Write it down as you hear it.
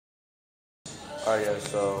Alright guys,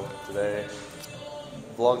 so today,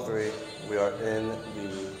 vlog 3, we are in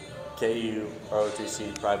the KU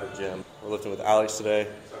ROTC private gym. We're lifting with Alex today,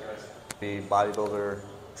 the bodybuilder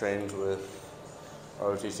trains with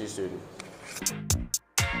ROTC student.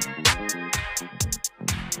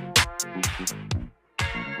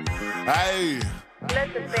 Hey,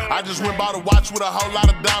 I just went by to watch with a whole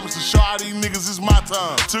lot of diamonds to show all these niggas it's my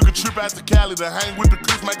time. Took a trip out to Cali to hang with the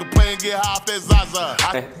Crips, make a play and get high off that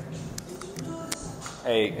Zaza.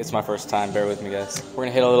 Hey, it's my first time, bear with me guys. We're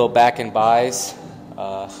gonna hit a little back and buys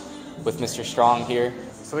with Mr. Strong here.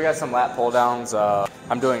 So we got some lat pull downs.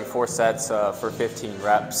 I'm doing 4 sets for 15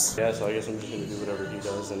 reps. Yeah, so I guess I'm just gonna do whatever he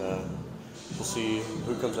does and we'll see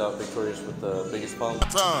who comes out victorious with the biggest pump.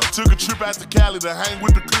 Took a trip out to Cali to hang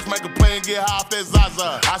with the Crips, make a play and get high off that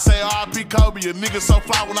Zaza. I say R.I.P. Kobe, a nigga so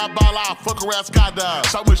fly when I ball out, fuck around skydive.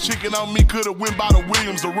 So much chicken on me, could've went by the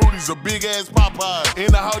Williams, the Rudy's, a big ass Popeye.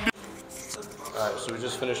 In the whole. Alright, so we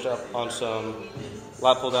just finished up on some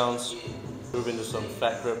lat pull downs, move into some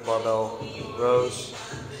fat grip barbell rows.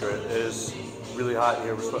 It is really hot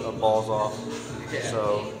here, we're sweating our balls off.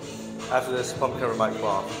 So after this, pump cover might come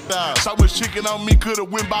off. So much chicken on me,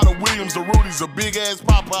 could've went by the Williams, the Rudy's, a big ass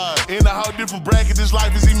Popeye. In a whole different bracket, this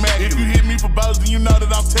life is immaculate. If you hit me for bows, then you know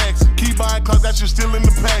that I'm taxing. Keep buying clothes, that shit still in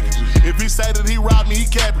the packages. If he say that he robbed me, he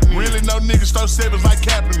capping me. Really no niggas throw sevens like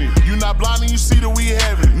Kaepernick. You not blind and you see that we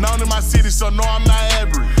have it. Known in my city, so no, I'm not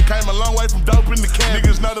average. Came a long way from dope in the camp.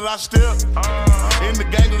 Niggas know that I step in the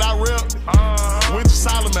gang that I rep. Went to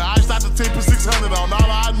Solomon, I out the 10 for 600 on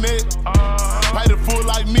all I net. Paid it full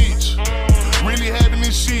like Mitch. Really having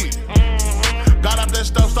this shit. Got out that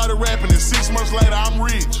stuff, started rapping, and 6 months later, I'm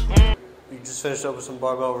rich. We just finished up with some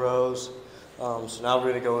barbell rows. So now we're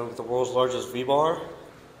gonna go in with the world's largest V-bar.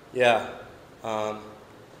 Yeah.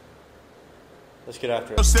 Let's get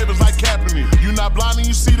after it. Sevens like Kaepernick. You not blind and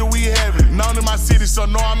you see that we have it. Known in my city, so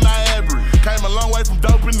no, I'm not average. Came a long way from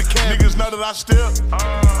dope in the camp. Niggas know that I step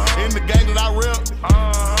in the gang that I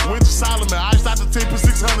rep. Went to Solomon, I out the 10 for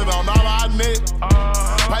 600 on all I net.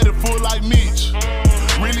 Paid it full like Mitch.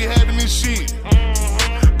 Really having this shit.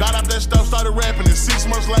 Got out that stuff, started rapping, and 6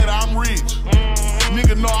 months later, I'm rich.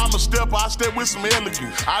 Nigga know I'm a stepper, I step with some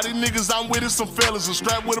elegance. All these niggas I'm with is some fellas, and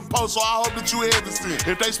strapped with a post, so I hope that you hesitant.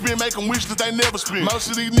 If they spin, make them wish that they never spin. Most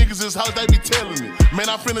of these niggas is hoes, they be telling it. Man,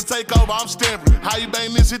 I'm finna take over, I'm stamping it. How you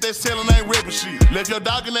bang this hit, they selling, ain't ripping shit. Left your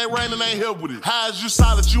dog in that rain and ain't help with it. How is you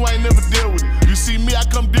solid, you ain't never dealt with it. You see me, I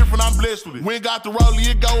come different, I'm blessed with it. We ain't got the rollie,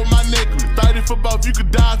 it go with my necklace. 30 for both, you could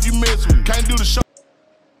die if you mess with it. Can't do the show.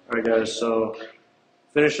 Alright guys, so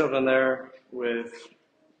finish up in there with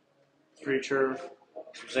preacher,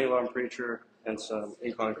 some single arm preacher, and some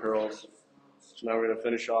incline curls. So now we're gonna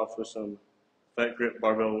finish off with some fat grip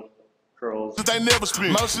barbell curls. They never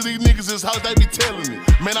spin. Most of these niggas is hoes, they be telling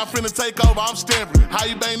it. Man, I'm finna take over, I'm stamping it. How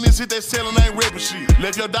you bang this hit, they selling, ain't ripping shit.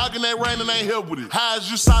 Left your dog in that rain and ain't help with it. How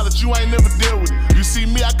is you solid, you ain't never dealt with it. You see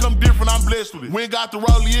me, I come different, I'm blessed with it. We ain't got the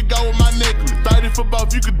rollie, it go with my necklace. 30 for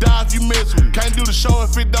both, you could die if you mess with it. Can't do the show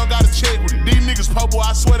if it don't got a check with it. These niggas popo,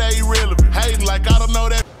 I swear they irrelevant. Hating like I don't know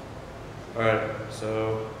that. Alright,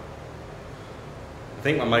 so I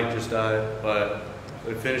think my mic just died, but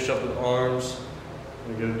we finished up with arms.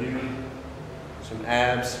 I'm gonna go do some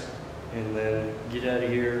abs and then get out of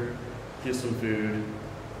here, get some food,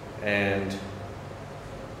 and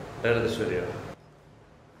edit this video.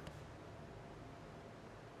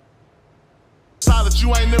 Solid,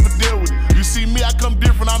 you ain't never dealt with it. You see me, I come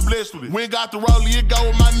different, I'm blessed with it. We ain't got the rollie, it go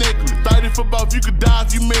with my necklace. 30 for both, you could die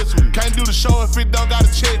if you mess with it. Can't do the show if it don't got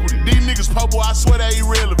a check with it. These niggas popo, I swear they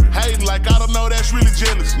irrelevant. Hating like I don't know, that's really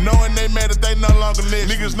jealous. Knowing they mad that they no longer next.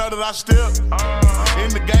 Niggas know that I step in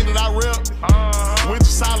the gang that I rep. Went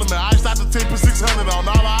to Solomon, I out the 10 for 600 on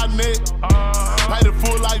all I net. Paid it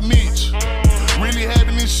full like Mitch. Really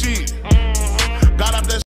having this shit.